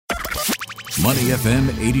Money FM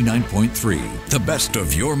 89.3, the best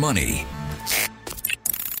of your money.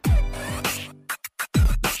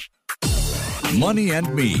 Money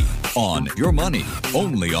and Me on Your Money,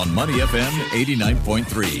 only on Money FM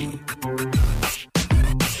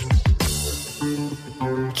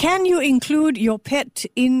 89.3. Can you include your pet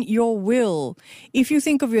in your will? If you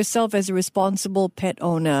think of yourself as a responsible pet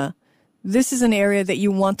owner, this is an area that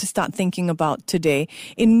you want to start thinking about today.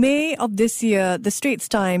 In May of this year, the Straits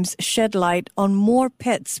Times shed light on more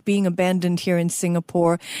pets being abandoned here in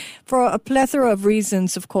Singapore for a plethora of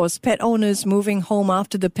reasons, of course. Pet owners moving home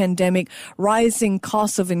after the pandemic, rising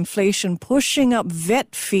costs of inflation, pushing up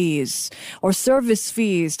vet fees or service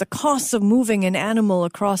fees, the cost of moving an animal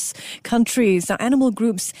across countries. Now, animal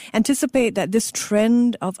groups anticipate that this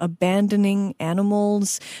trend of abandoning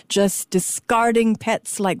animals, just discarding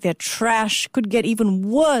pets like they're trash, could get even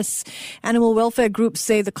worse. Animal welfare groups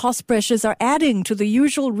say the cost pressures are adding to the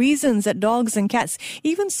usual reasons that dogs and cats,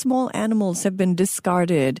 even small animals, have been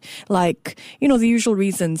discarded. Like, the usual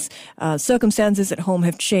reasons. Circumstances at home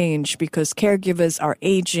have changed because caregivers are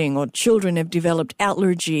aging or children have developed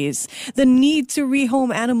allergies. The need to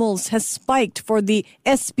rehome animals has spiked for the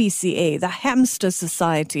SPCA, the Hamster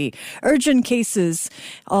Society. Urgent cases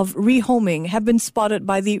of rehoming have been spotted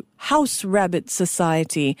by the House Rabbit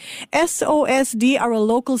Society. SOSD are a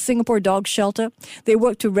local Singapore dog shelter. They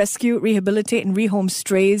work to rescue, rehabilitate, and rehome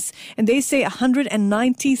strays. And they say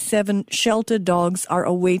 197 shelter dogs are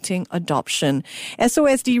awaiting adoption.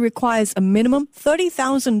 SOSD requires a minimum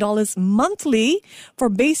 $30,000 monthly for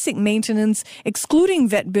basic maintenance, excluding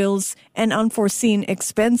vet bills and unforeseen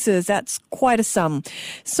expenses. That's quite a sum.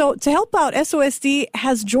 So to help out, SOSD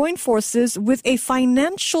has joined forces with a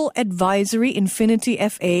financial advisory, Infinity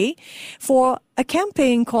FA, for a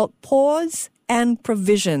campaign called Pause and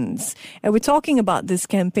Provisions. And we're talking about this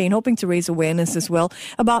campaign, hoping to raise awareness as well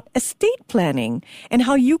about estate planning and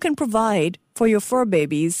how you can provide for your fur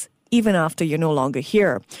babies even after you're no longer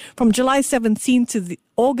here. From July 17th to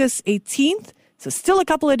August 18th, so still a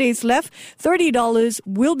couple of days left, $30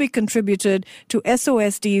 will be contributed to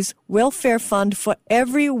SOSD's welfare fund for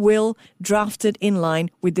every will drafted in line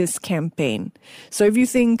with this campaign. So if you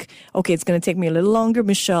think, okay, it's going to take me a little longer,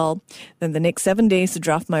 Michelle, than the next 7 days to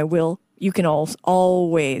draft my will, you can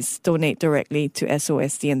always donate directly to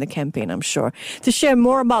SOSD and the campaign, I'm sure. To share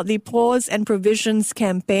more about the Pause and Provisions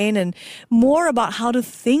campaign and more about how to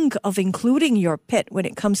think of including your pet when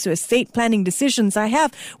it comes to estate planning decisions, I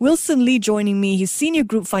have Wilson Lee joining me. He's Senior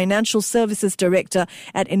Group Financial Services Director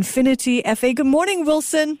at Infinity FA. Good morning,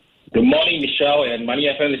 Wilson. Good morning, Michelle and Money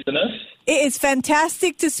FM listeners. It is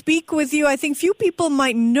fantastic to speak with you. I think few people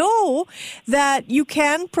might know that you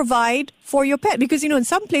can provide for your pet because, in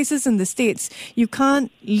some places in the States, you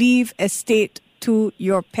can't leave estate to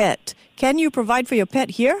your pet. Can you provide for your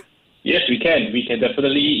pet here? Yes, we can. We can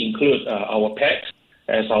definitely include our pet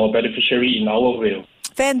as our beneficiary in our will.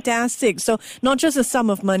 Fantastic. So not just a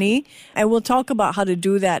sum of money, and we'll talk about how to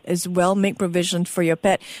do that as well, make provision for your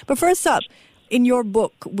pet. But first up, in your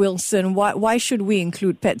book, Wilson, why should we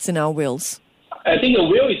include pets in our wills? I think a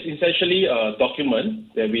will is essentially a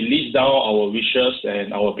document that we list down our wishes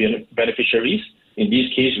and our beneficiaries. In this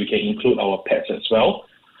case, we can include our pets as well.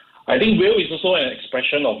 I think will is also an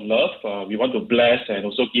expression of love. We want to bless and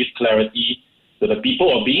also give clarity to the people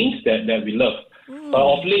or beings that we love.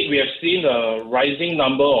 Of late, we have seen a rising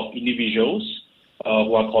number of individuals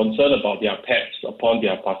who are concerned about their pets upon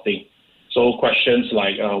their passing. So questions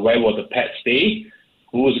like where will the pet stay?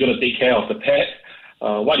 Who is going to take care of the pet?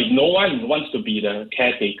 What if no one wants to be the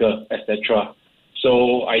caretaker, etc.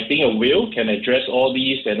 So I think a will can address all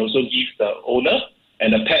these and also give the owner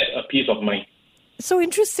and the pet a peace of mind. So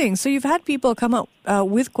interesting. So you've had people come up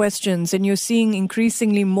with questions and you're seeing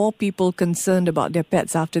increasingly more people concerned about their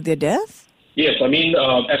pets after their death? Yes, I mean,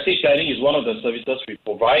 estate planning is one of the services we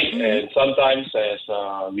provide. And sometimes as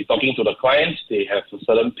we're talking to the clients, they have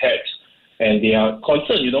certain pets. And they are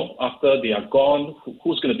concerned, after they are gone,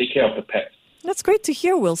 who's going to take care of the pet? That's great to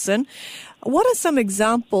hear, Wilson. What are some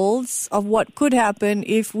examples of what could happen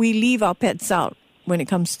if we leave our pets out when it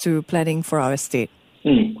comes to planning for our estate?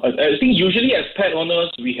 I think usually as pet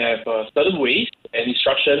owners, we have certain ways and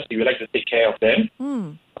instructions we would like to take care of them.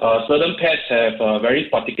 Certain pets have very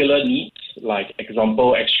particular needs, like,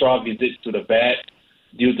 example, extra visits to the vet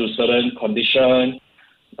due to certain condition.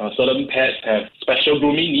 Certain pets have special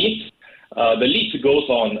grooming needs. The list goes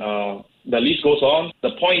on.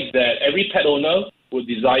 The point is that every pet owner would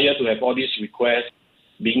desire to have all these requests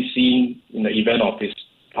being seen in the event of his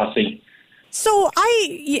passing. So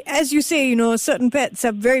as you say, certain pets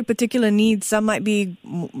have very particular needs. Some might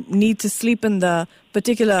need to sleep in the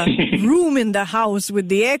particular room in the house with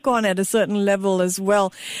the aircon at a certain level as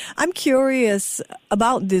well. I'm curious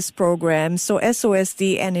about this program. So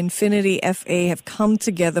SOSD and Infinity FA have come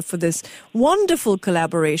together for this wonderful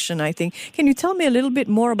collaboration, I think. Can you tell me a little bit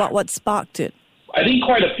more about what sparked it? I think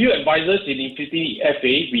quite a few advisors in Infinity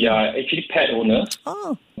FA, we are actually pet owners.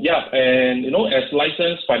 Oh. Yeah, and as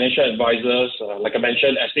licensed financial advisors, like I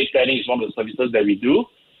mentioned, estate planning is one of the services that we do.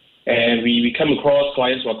 And we come across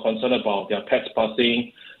clients who are concerned about their pets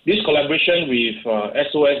passing. This collaboration with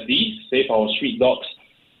SOSD, Save Our Street Dogs,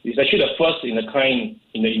 is actually the first in the kind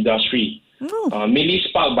in the industry. Mainly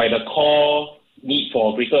sparked by the core need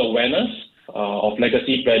for greater awareness of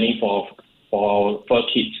legacy planning for our fur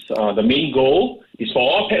kids. The main goal is for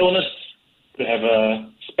all pet owners to have a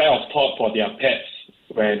spare of thought for their pets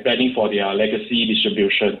when planning for their legacy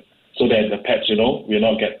distribution, so that the pets, will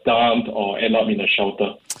not get dumped or end up in a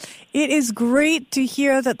shelter. It is great to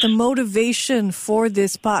hear that the motivation for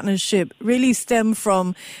this partnership really stemmed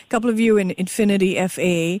from a couple of you in Infinity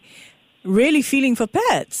FA really feeling for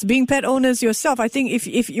pets, being pet owners yourself. I think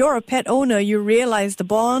if you're a pet owner, you realize the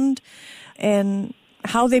bond and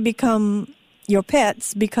how they become your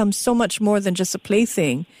pets becomes so much more than just a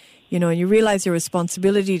plaything. You realize your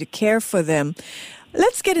responsibility to care for them.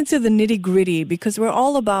 Let's get into the nitty-gritty, because we're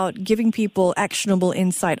all about giving people actionable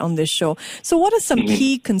insight on this show. So what are some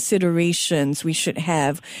key considerations we should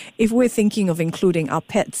have if we're thinking of including our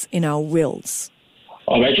pets in our wills?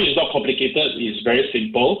 Actually, it's not complicated. It's very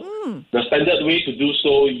simple. The standard way to do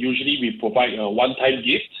so, usually we provide a one-time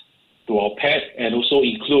gift to our pet and also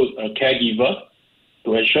include a caregiver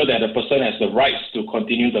to ensure that the person has the rights to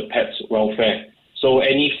continue the pet's welfare. So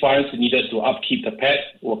any funds needed to upkeep the pet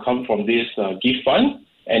will come from this gift fund.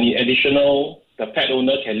 Any additional, the pet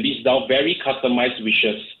owner can list down very customized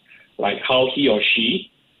wishes, like how he or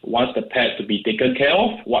she wants the pet to be taken care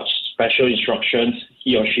of, what special instructions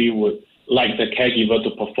he or she would like the caregiver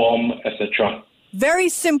to perform, etc. Very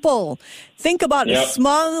simple. Think about a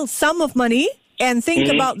small sum of money and think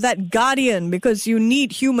about that guardian, because you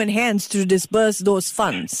need human hands to disburse those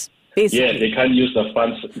funds. Basically. Yeah, they can't use the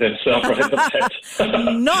funds themselves, right? The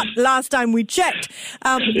pet. Not last time we checked.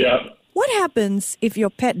 What happens if your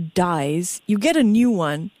pet dies, you get a new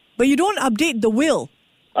one, but you don't update the will?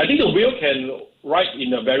 I think the will can write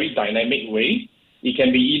in a very dynamic way. It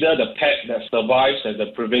can be either the pet that survives at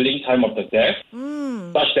the prevailing time of the death,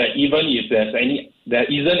 such that even if there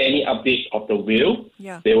isn't any update of the will,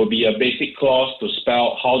 there will be a basic clause to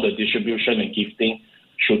spell how the distribution and gifting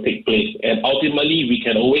should take place. And ultimately, we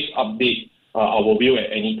can always update our will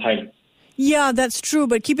at any time. Yeah, that's true.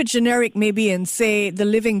 But keep it generic maybe and say the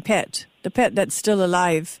living pet, the pet that's still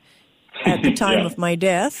alive at the time of my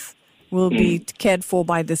death, will be cared for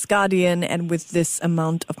by this guardian and with this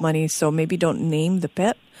amount of money. So maybe don't name the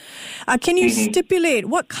pet. Can you stipulate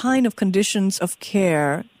what kind of conditions of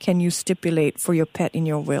care can you stipulate for your pet in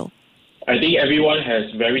your will? I think everyone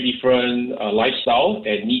has very different lifestyle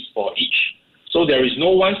and needs for each. So there is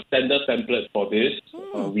no one standard template for this.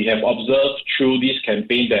 We have observed through this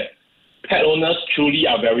campaign that pet owners truly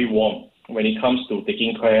are very warm when it comes to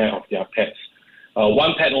taking care of their pets.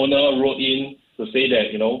 One pet owner wrote in to say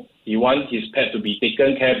that, he wants his pet to be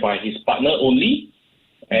taken care by his partner only,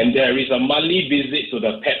 and there is a monthly visit to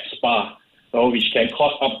the pet spa, which can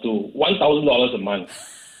cost up to $1,000 a month.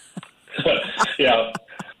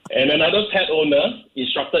 And another pet owner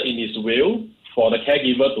instructed in his will for the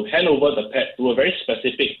caregiver to hand over the pet to a very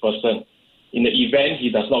specific person in the event he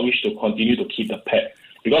does not wish to continue to keep the pet.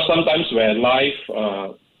 Because sometimes when life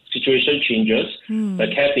situation changes, the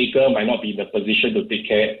caretaker might not be in the position to take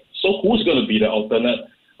care. So who's going to be the alternate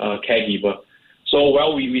caregiver?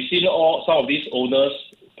 So, we've seen some of these owners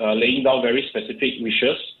laying down very specific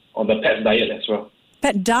wishes on the pet diet as well.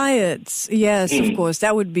 Pet diets, yes, of course.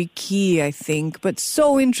 That would be key, I think. But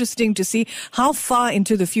so interesting to see how far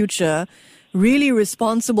into the future really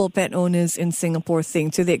responsible pet owners in Singapore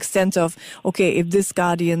think, to the extent of, okay, if this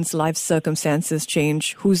guardian's life circumstances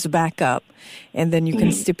change, who's the backup? And then you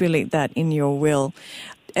can stipulate that in your will.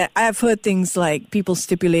 I've heard things like people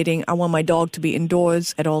stipulating, I want my dog to be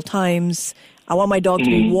indoors at all times. I want my dog to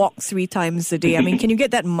be walked 3 times a day. I mean, can you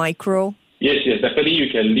get that micro? Yes, definitely. You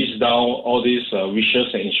can list down all these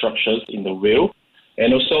wishes and instructions in the will.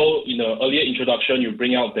 And also, in the earlier introduction, you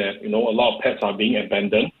bring out that, a lot of pets are being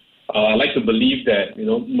abandoned. I like to believe that,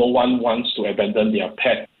 no one wants to abandon their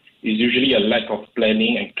pet. It's usually a lack of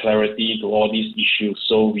planning and clarity to all these issues.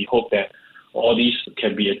 So we hope that all these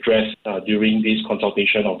can be addressed during this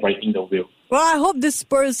consultation of writing the will. Well, I hope this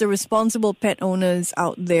spurs the responsible pet owners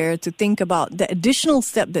out there to think about the additional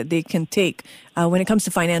step that they can take when it comes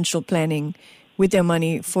to financial planning with their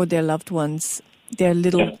money for their loved ones, their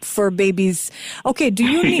little fur babies. Okay,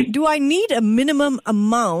 do I need a minimum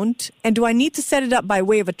amount, and do I need to set it up by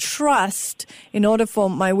way of a trust in order for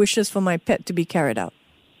my wishes for my pet to be carried out?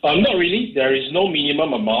 Not really. There is no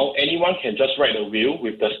minimum amount. Anyone can just write a will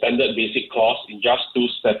with the standard basic clause in just two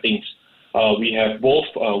settings. We have both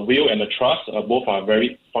a will and a trust. Both are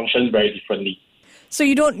function very differently. So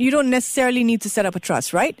you don't necessarily need to set up a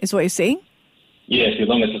trust, right? Is what you're saying? Yes, you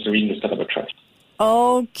don't necessarily need to set up a trust.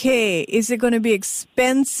 Okay. Is it going to be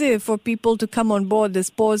expensive for people to come on board this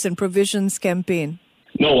Paws and Provisions campaign?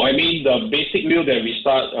 No, I mean, the basic will that we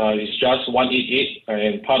start is just 188,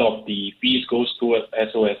 and part of the fees goes towards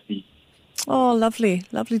SOSD. Oh, lovely.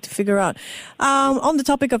 Lovely to figure out. On the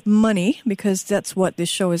topic of money, because that's what this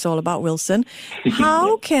show is all about, Wilson,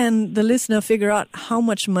 how can the listener figure out how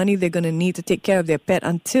much money they're going to need to take care of their pet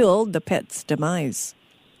until the pet's demise?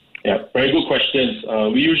 Yeah, very good questions.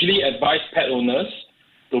 We usually advise pet owners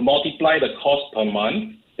to multiply the cost per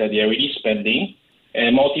month that they're already spending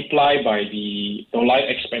and multiply by the life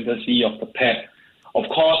expectancy of the pet. Of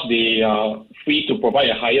course, they are free to provide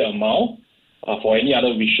a higher amount for any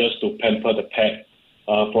other wishes to pamper the pet.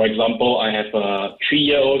 For example, I have a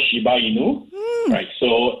 3-year-old Shiba Inu. Right,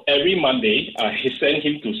 so every Monday, I send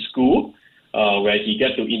him to school where he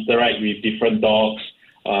gets to interact with different dogs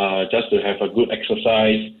just to have a good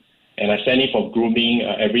exercise. And I send him for grooming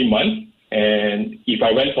every month. And if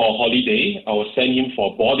I went for a holiday, I will send him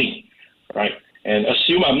for boarding, right? And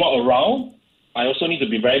assume I'm not around, I also need to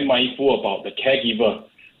be very mindful about the caregiver,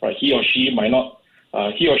 right? He or she might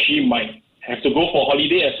have to go for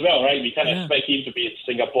holiday as well, right? We can't expect him to be in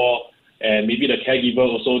Singapore, and maybe the caregiver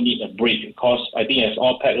also need a break, because I think as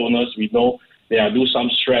all pet owners, we know there are some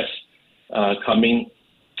stress coming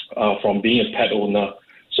from being a pet owner.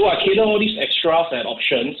 So I cater all these extras and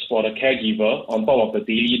options for the caregiver on top of the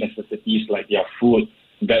daily necessities like their food,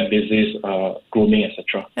 vet visits, grooming,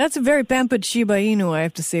 etc. That's a very pampered Shiba Inu, I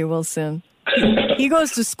have to say, Wilson. He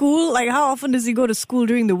goes to school. Like, how often does he go to school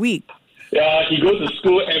during the week? Yeah, he goes to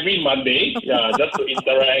school every Monday, just to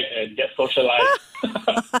interact and get socialized.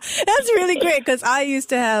 That's really great, because I used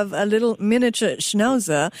to have a little miniature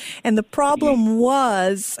schnauzer, and the problem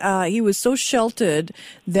was he was so sheltered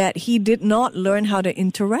that he did not learn how to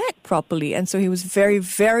interact properly, and so he was very,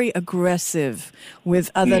 very aggressive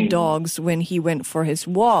with other dogs when he went for his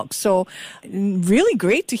walk. So really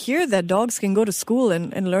great to hear that dogs can go to school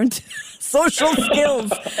and learn social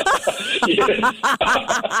skills.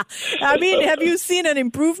 I mean, have you seen an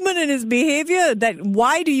improvement in his behavior?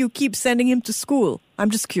 Why do you keep sending him to school? I'm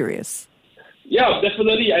just curious. Yeah,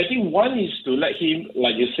 definitely. I think one is to let him,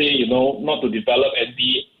 like you say, not to develop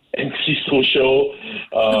anti-social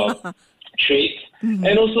traits. Mm-hmm.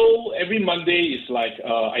 And also, every Monday is like,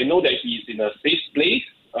 I know that he's in a safe place,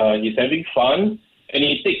 he's having fun, and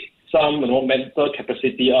he takes some mental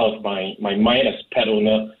capacity out of my mind as pet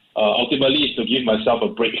owner. Ultimately, is to give myself a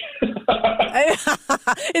break.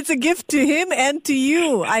 It's a gift to him and to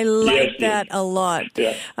you. I like that a lot.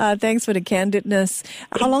 Yeah. Thanks for the candidness.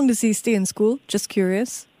 How long does he stay in school? Just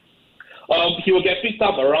curious. He will get picked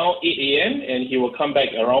up around 8 a.m. and he will come back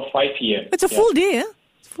around 5 p.m. It's a full day, yeah?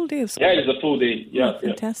 It's a full day of school. Yeah, it's a full day. Yeah,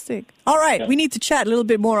 fantastic. All right, we need to chat a little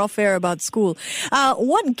bit more off air about school.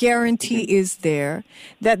 What guarantee is there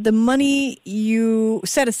that the money you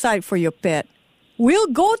set aside for your pet will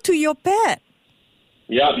go to your pet?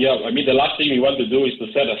 Yeah. I mean, the last thing we want to do is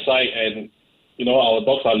to set aside and, our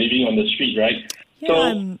dogs are living on the street, right?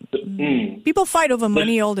 Yeah, people fight over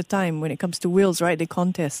money all the time when it comes to wills, right? They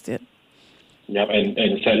contest it. Yeah, and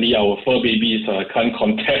sadly, our fur babies can't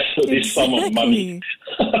contest this sum of money.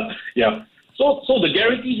 Yeah. So the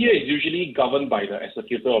guarantee here is usually governed by the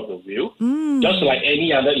executor of the will. Just like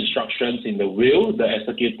any other instructions in the will, the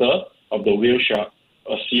executor of the will shall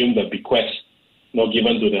assume the bequest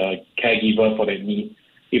given to the caregiver for that need.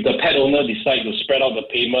 If the pet owner decides to spread out the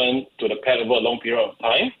payment to the pet over a long period of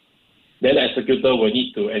time, then the executor will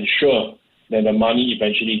need to ensure that the money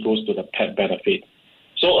eventually goes to the pet benefit.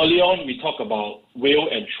 So early on, we talk about will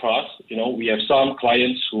and trust. We have some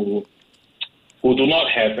clients who do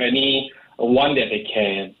not have one that they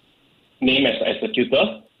can name as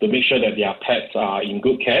executor to make sure that their pets are in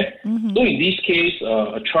good care. Mm-hmm. So in this case,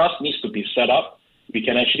 a trust needs to be set up. We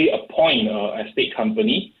can actually appoint an estate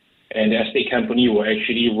company, and the estate company will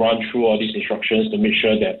actually run through all these instructions to make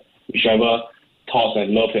sure that whichever thoughts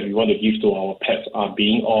and love that we want to give to our pets are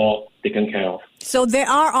being all taken care of. So there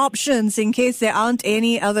are options in case there aren't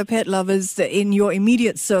any other pet lovers in your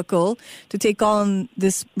immediate circle to take on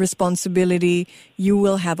this responsibility. You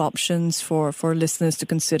will have options for listeners to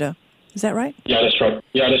consider. Is that right? Yeah, that's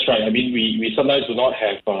right. I mean, we sometimes do not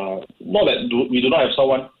have, we do not have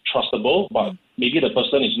someone trustable, but maybe the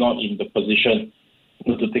person is not in the position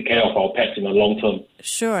to take care of our pets in the long term.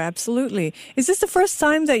 Sure, absolutely. Is this the first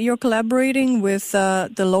time that you're collaborating with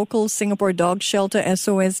the local Singapore dog shelter,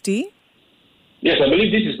 SOSD? Yes, I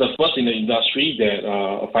believe this is the first in the industry that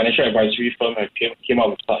a financial advisory firm came out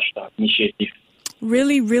with such initiative.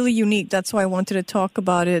 Really, really unique. That's why I wanted to talk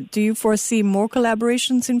about it. Do you foresee more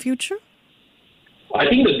collaborations in future? I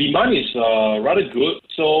think the demand is rather good.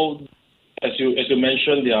 So, as you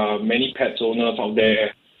mentioned, there are many pet owners out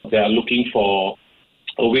there that are looking for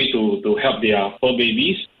a way to help their fur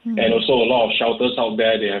babies. And also a lot of shelters out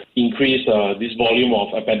there, they have increased this volume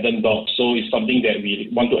of abandoned dogs. So it's something that we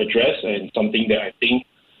want to address and something that I think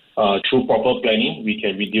through proper planning, we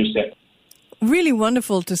can reduce that. Really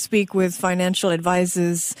wonderful to speak with financial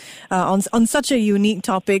advisors on such a unique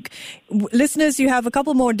topic. Listeners, you have a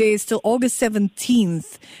couple more days till August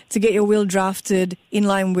 17th to get your will drafted in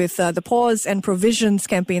line with the Pause and Provisions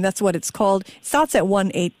campaign. That's what it's called. It starts at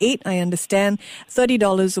 188, I understand.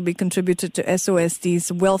 $30 will be contributed to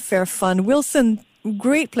SOSD's Welfare Fund. Wilson,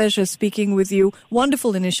 great pleasure speaking with you.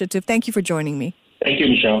 Wonderful initiative. Thank you for joining me. Thank you,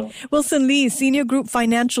 Michelle. Wilson Lee, Senior Group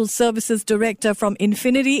Financial Services Director from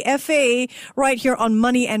Infinity FA, right here on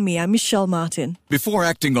Money and Me. I'm Michelle Martin. Before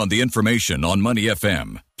acting on the information on Money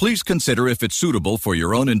FM, please consider if it's suitable for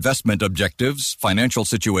your own investment objectives, financial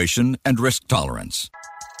situation, and risk tolerance.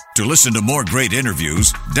 To listen to more great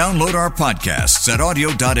interviews, download our podcasts at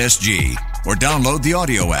audio.sg or download the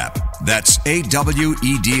audio app. That's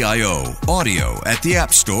AWEDIO, audio at the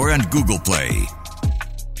App Store and Google Play.